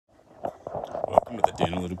I'm with the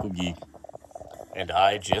Analytical Geek, and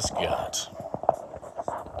I just got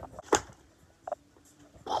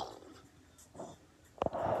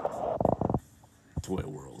Toy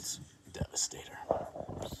World's Devastator.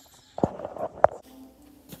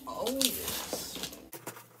 Oh, yes.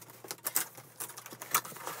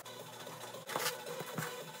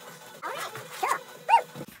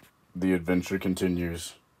 The adventure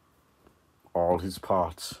continues. All his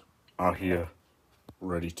parts are here,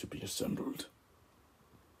 ready to be assembled.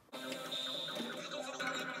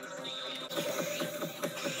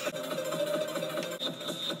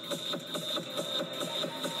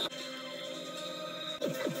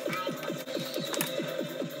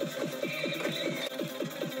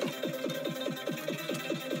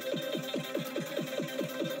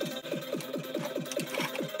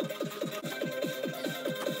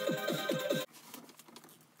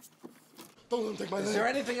 Don't let him take my leg. Is there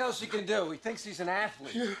anything else you can do? He thinks he's an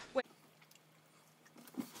athlete. Yeah. Wait,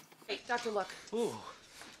 Dr. Luck. Ooh.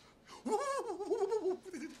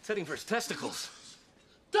 It's heading for his testicles.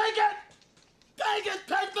 Take it! Take it!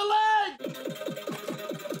 Take the leg!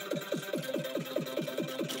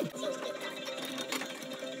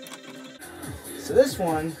 So this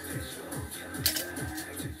one,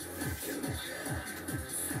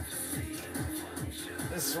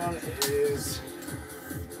 is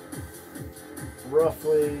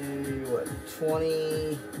roughly, what,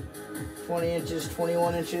 20 inches,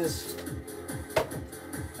 21 inches.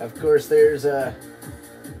 Of course, there's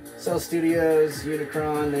Cell Studios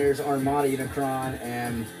Unicron, there's Armada Unicron,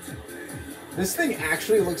 and this thing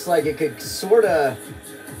actually looks like it could sort of,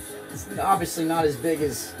 it's obviously not as big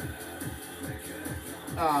as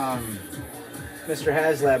Mr.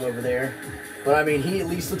 Haslab over there, but I mean, he at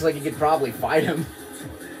least looks like he could probably fight him.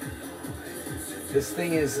 This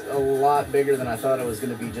thing is a lot bigger than I thought it was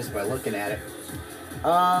going to be just by looking at it.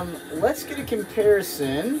 Let's get a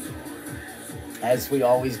comparison, as we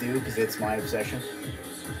always do, because it's my obsession.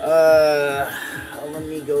 Let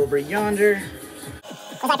me go over yonder.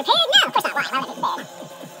 Was I prepared? No, of course not. Why? Why would I be prepared?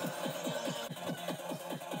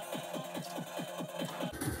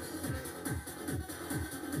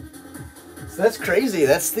 So that's crazy.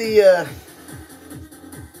 That's the, I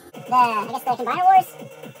guess the Combiner Wars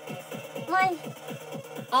one.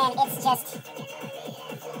 And it's just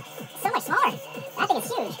so much smaller. I think it's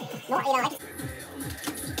huge. More, you know,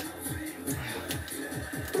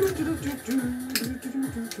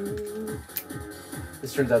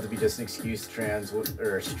 this turns out to be just an excuse to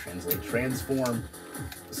transform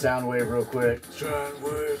Soundwave real quick.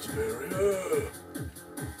 Soundwave's barrier.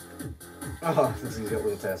 Oh, this thing's got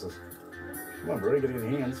little tassels. Come on, bro, you gotta get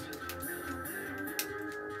your hands.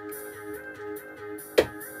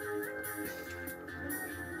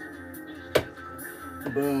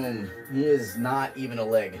 Boom. He is not even a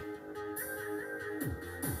leg.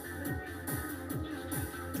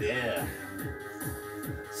 Yeah.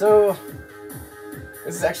 So,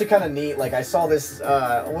 this is actually kind of neat. Like, I saw this,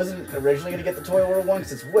 I wasn't originally going to get the Toy World one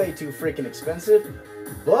because it's way too freaking expensive.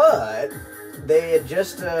 But, they had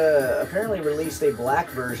just apparently released a black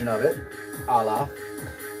version of it, a la.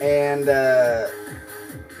 And, there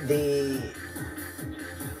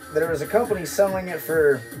was a company selling it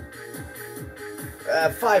for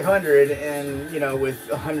 $500, and you know, with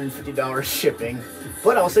 $150 shipping.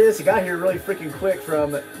 But I'll say this: it got here really freaking quick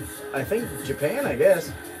from, I think, Japan, I guess,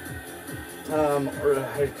 or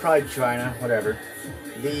probably China, whatever.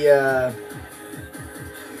 The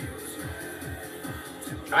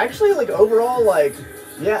actually, like, overall, like,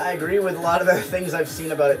 yeah, I agree with a lot of the things I've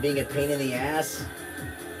seen about it being a pain in the ass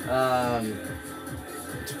to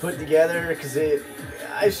put together, because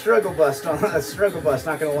I struggle bust on a struggle bust,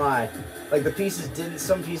 not gonna lie. Like, some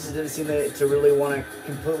pieces didn't seem to really want to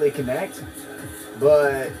completely connect,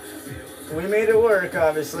 but we made it work,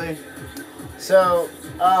 obviously. So,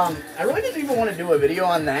 I really didn't even want to do a video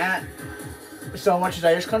on that so much as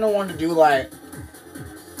I just kind of wanted to do, like,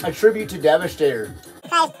 a tribute to Devastator.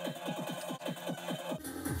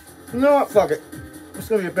 You know what? Fuck it. It's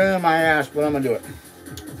gonna be a pain in my ass, but I'm gonna do it.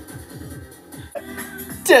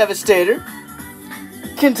 Devastator.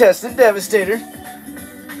 Contestant Devastator.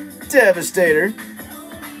 Devastator.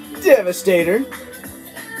 Devastator.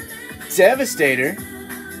 Devastator.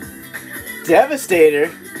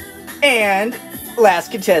 Devastator. And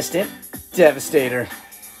last contestant, Devastator.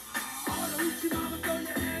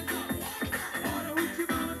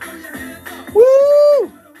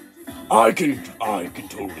 Woo! I can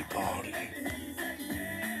totally party.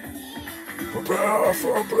 Prepare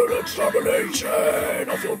for a brutal extermination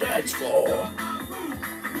of your dance floor.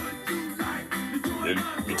 Yeah,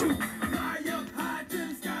 me too.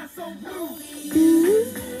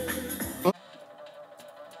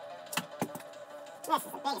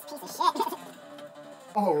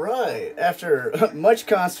 after much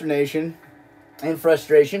consternation and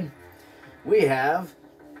frustration, we have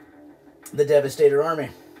the Devastator army.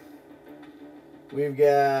 We've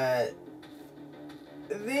got...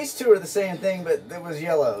 These two are the same thing, but it was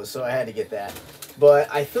yellow, so I had to get that.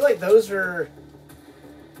 But I feel like those are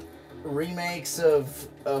remakes of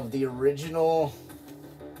the original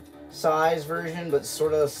size version, but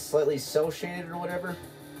sort of slightly cel-shaded or whatever.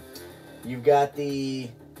 You've got the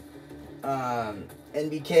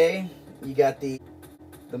NBK. You got the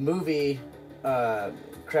movie,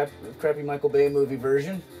 crappy Michael Bay movie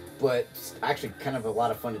version, but actually kind of a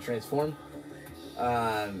lot of fun to transform.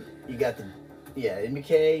 You got the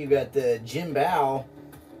NBK. You got the Jim Bao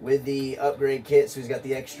with the upgrade kit, so he's got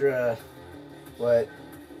the extra, what,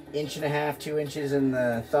 1.5 inches, 2 inches in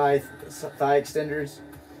the thigh extenders.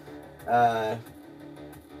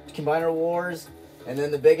 Combiner Wars, and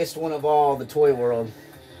then the biggest one of all, the Toy World.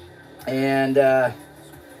 And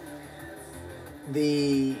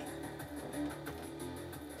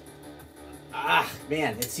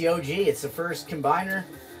man, it's the OG. It's the first combiner.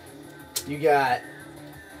 You got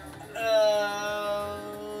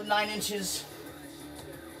 9 inches,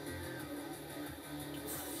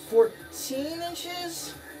 14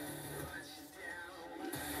 inches,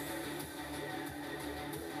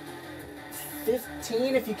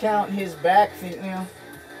 15 if you count his back thing, you know.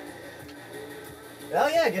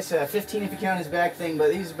 Well, yeah, I guess 15 if you count his back thing,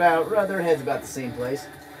 but he's about, their head's about the same place.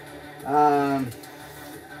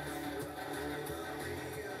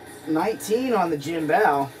 19 on the Jim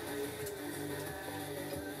Bao.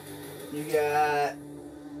 You got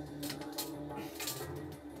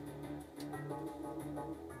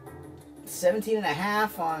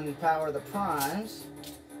 17.5 on Power of the Primes.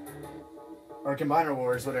 Or Combiner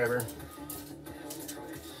Wars, whatever.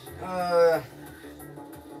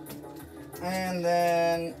 And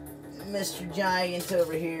then Mr. Giant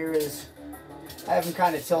over here is... I have him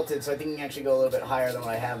kind of tilted, so I think he can actually go a little bit higher than what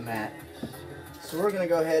I have him at. So we're going to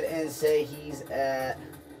go ahead and say he's at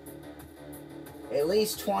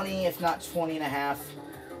least 20, if not 20.5.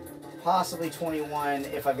 Possibly 21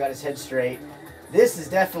 if I've got his head straight. This is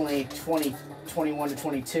definitely 21 to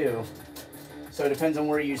 22. So it depends on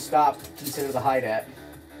where you stop, consider the height at.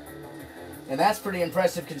 And that's pretty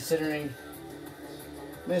impressive considering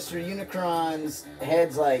Mr. Unicron's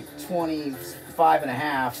head's like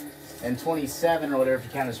 25.5 and 27 or whatever if you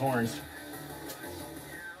count his horns.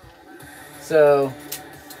 So,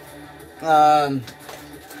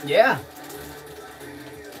 yeah.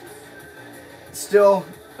 Still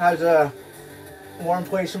has a warm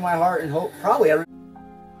place in my heart and hope probably every...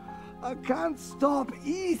 I can't stop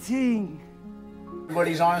eating.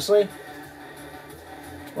 Everybody's honestly.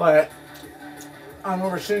 But I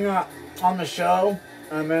remember seeing that on the show,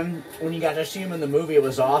 and then when you got to see him in the movie, it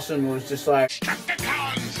was awesome. It was just like...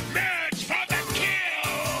 Decepticons, merge for the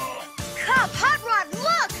kill! Cop, Hot Rod,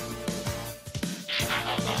 look!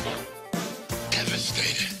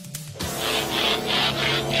 Devastator.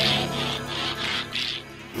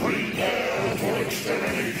 Prepare for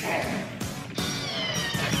extermination.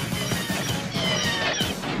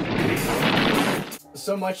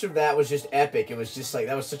 So much of that was just epic. It was just like,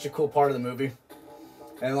 that was such a cool part of the movie.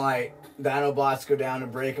 And like, Dinobots go down to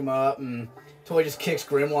break him up, and Toy just kicks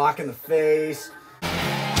Grimlock in the face.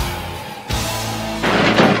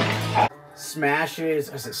 Smashes,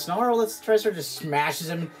 is it Snarl? Tristar just smashes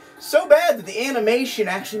him so bad that the animation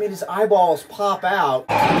actually made his eyeballs pop out.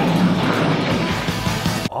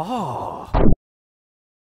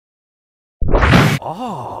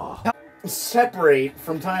 Separate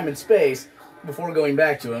from time and space before going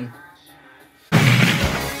back to him.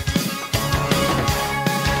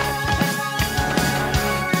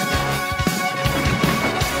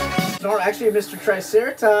 Actually, Mr.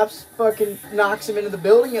 Triceratops fucking knocks him into the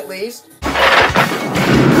building at least.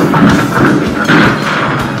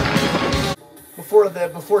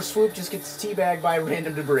 Before Swoop just gets teabagged by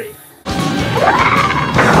random debris.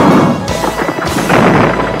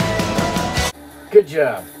 Good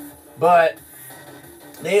job. But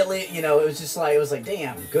they at least, you know, it was like,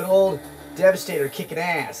 damn, good old Devastator kicking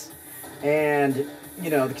ass. And,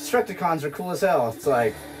 you know, the Constructicons are cool as hell. It's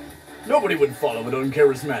like, nobody would follow an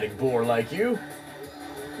uncharismatic boar like you.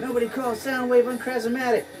 Nobody calls Soundwave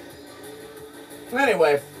uncharismatic.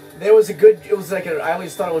 Anyway, there was a good, it was like, I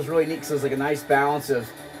always thought it was really neat because it was like a nice balance of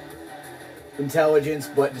intelligence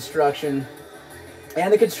but destruction.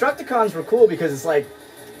 And the Constructicons were cool because it's like,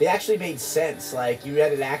 they actually made sense. Like, you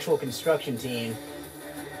had an actual construction team,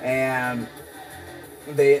 and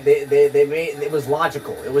they made, it was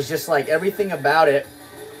logical. It was just like, everything about it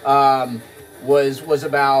was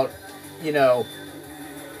about, you know,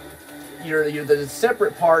 the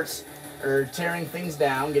separate parts or tearing things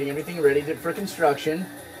down, getting everything ready for construction.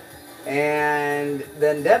 And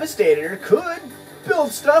then Devastator could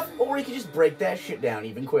build stuff, or he could just break that shit down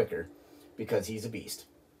even quicker, because he's a beast.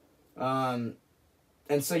 And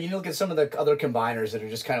so you look at some of the other combiners that are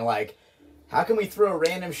just kind of like, how can we throw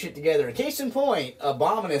random shit together? Case in point,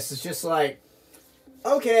 Abominus is just like,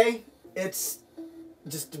 okay, it's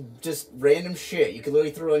just random shit. You can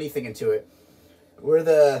literally throw anything into it. Where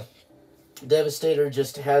the Devastator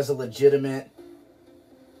just has a legitimate,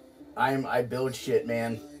 I build shit,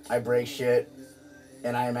 man. I break shit.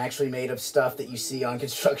 And I am actually made of stuff that you see on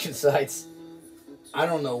construction sites. I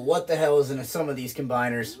don't know what the hell is in some of these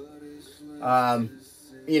combiners.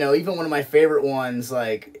 You know, even one of my favorite ones,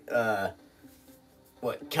 like,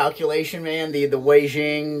 Calculation Man, the Wei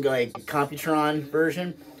Jing, like, Computron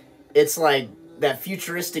version. It's like that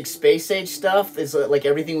futuristic space age stuff. It's like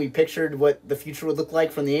everything we pictured what the future would look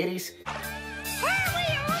like from the 80s.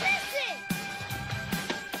 Hurry or miss it!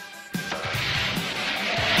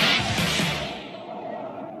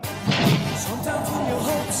 Sometimes when your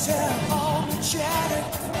hopes have all been shattered,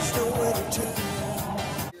 there's nowhere to turn.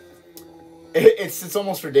 It's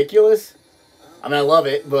almost ridiculous. I mean, I love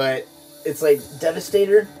it, but it's like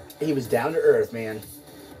Devastator. He was down to earth, man.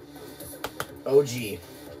 OG.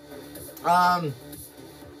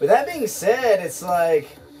 With that being said, it's like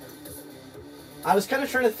I was kind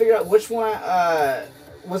of trying to figure out which one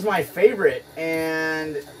was my favorite,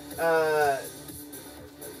 and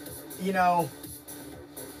you know,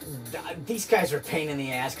 these guys are a pain in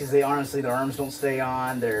the ass because they honestly, their arms don't stay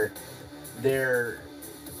on. They're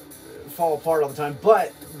fall apart all the time.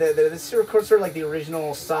 But this sort of like the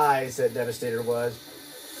original size that Devastator was.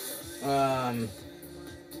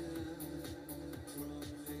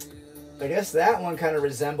 I guess that one kind of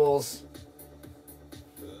resembles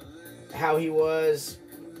how he was,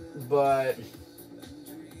 but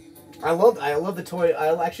I love the toy.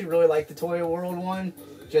 I actually really like the Toy World one,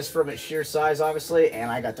 just from its sheer size, obviously,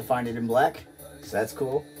 and I got to find it in black, so that's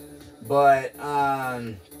cool. But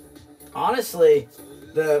honestly,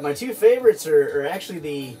 my two favorites are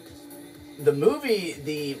actually the movie,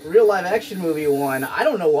 the real live action movie one. I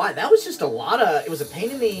don't know why. That was just a lot of. It was a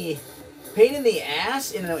pain in the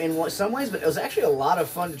ass in some ways, but it was actually a lot of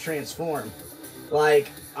fun to transform. Like,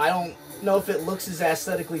 I don't know if it looks as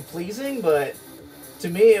aesthetically pleasing, but to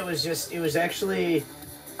me it was actually,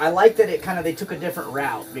 I like that they took a different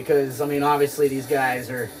route, because I mean, obviously these guys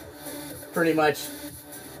are pretty much,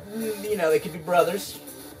 you know, they could be brothers,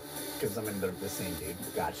 because I mean they're the same dude.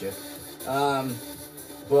 Gotcha.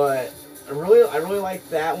 But I really like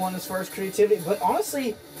that one as far as creativity. But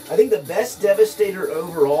honestly, I think the best Devastator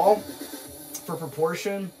overall, for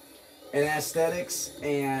proportion and aesthetics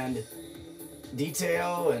and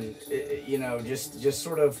detail and, you know, just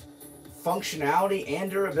sort of functionality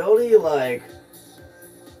and durability, like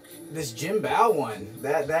this Jim Bao one.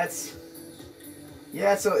 That's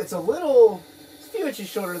yeah, it's a few inches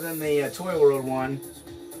shorter than the Toy World one,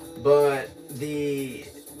 but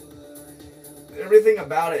everything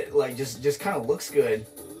about it, like, just kind of looks good,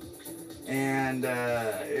 and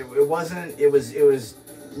it was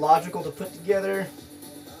logical to put together.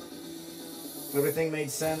 Everything made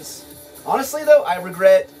sense. Honestly, though, I don't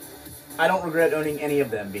regret owning any of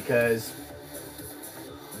them, because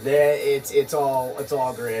it's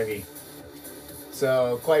all gravy.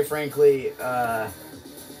 So, quite frankly, I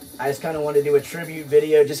just kind of wanted to do a tribute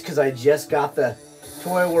video, just because I just got the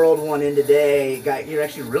Toy World one in today. Got here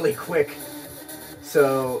actually really quick.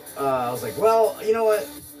 So, I was like, well, you know what?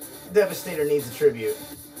 Devastator needs a tribute.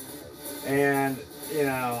 And, you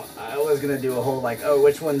know, I was going to do a whole, like, oh,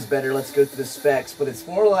 which one's better? Let's go through the specs. But it's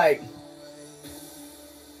more like,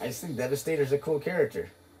 I just think Devastator's a cool character.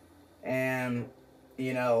 And,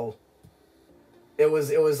 you know, it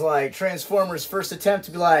was like Transformers' first attempt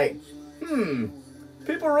to be like,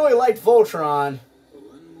 people really liked Voltron.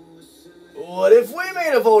 What if we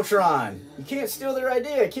made a Voltron? You can't steal their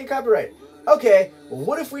idea. You can't copyright. Okay, well,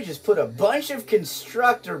 what if we just put a bunch of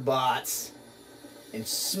constructor bots and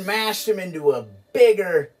smash them into a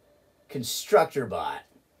bigger constructor bot?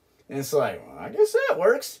 And it's like, well, I guess that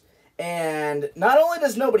works. And not only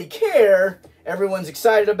does nobody care, everyone's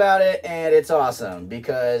excited about it, and it's awesome,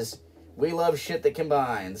 because we love shit that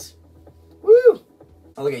combines. Woo!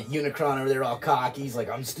 I look at Unicron over there all cocky. He's like,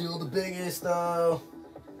 I'm still the biggest, though.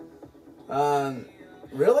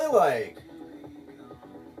 Really, like,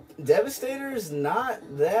 Devastator's not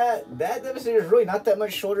that Devastator's really not that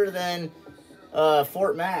much shorter than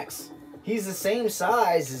Fort Max. He's the same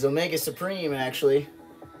size as Omega Supreme, actually,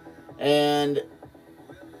 and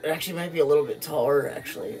actually might be a little bit taller,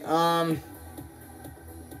 actually.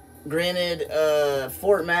 Granted,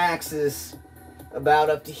 Fort Max is about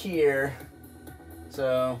up to here.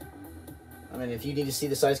 So, I mean, if you need to see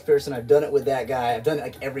the size comparison, I've done it with that guy. I've done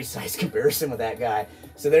like every size comparison with that guy.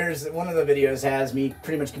 So there's one of the videos has me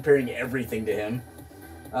pretty much comparing everything to him.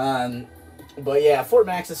 But yeah, Fort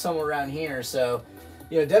Max is somewhere around here. So,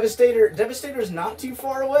 you know, Devastator's not too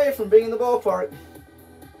far away from being in the ballpark.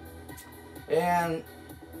 And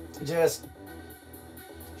just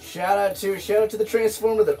shout out to the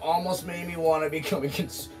Transformer that almost made me want to become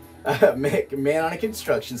a man on a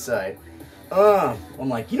construction site. I'm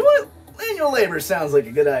like, you know what? Manual labor sounds like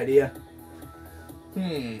a good idea.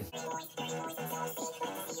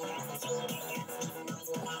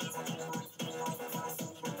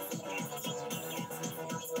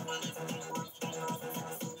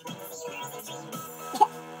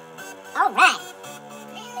 All right.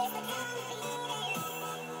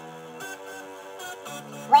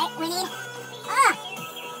 Wait, we need.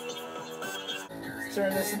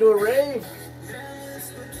 Turn this into a rave.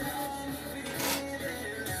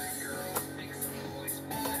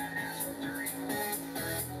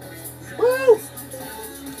 Woo!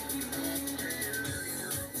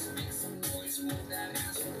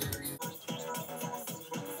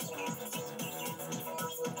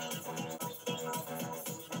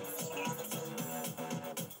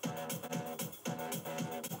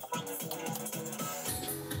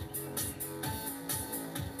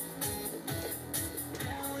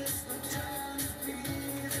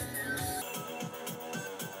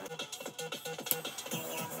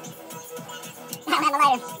 I don't have a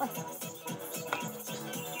lighter.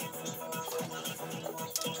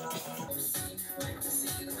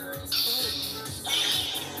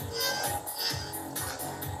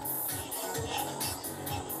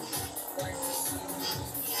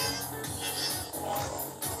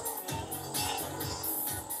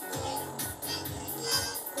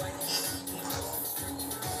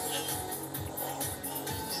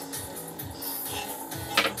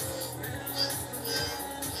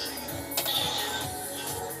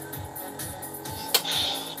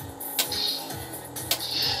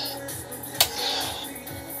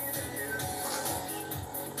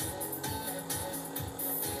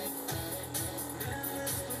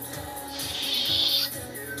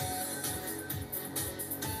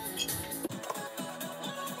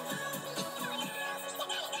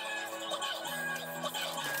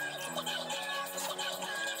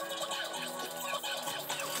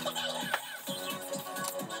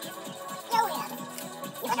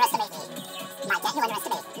 You underestimate me. You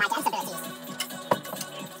underestimate my dance abilities.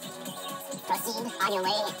 Proceed on your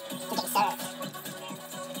way to getting served.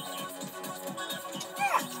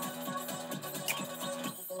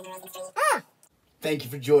 Thank you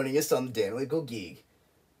for joining us on the Analytical Geek.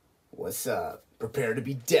 What's up? Prepare to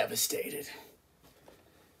be devastated.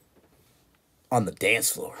 On the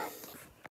dance floor.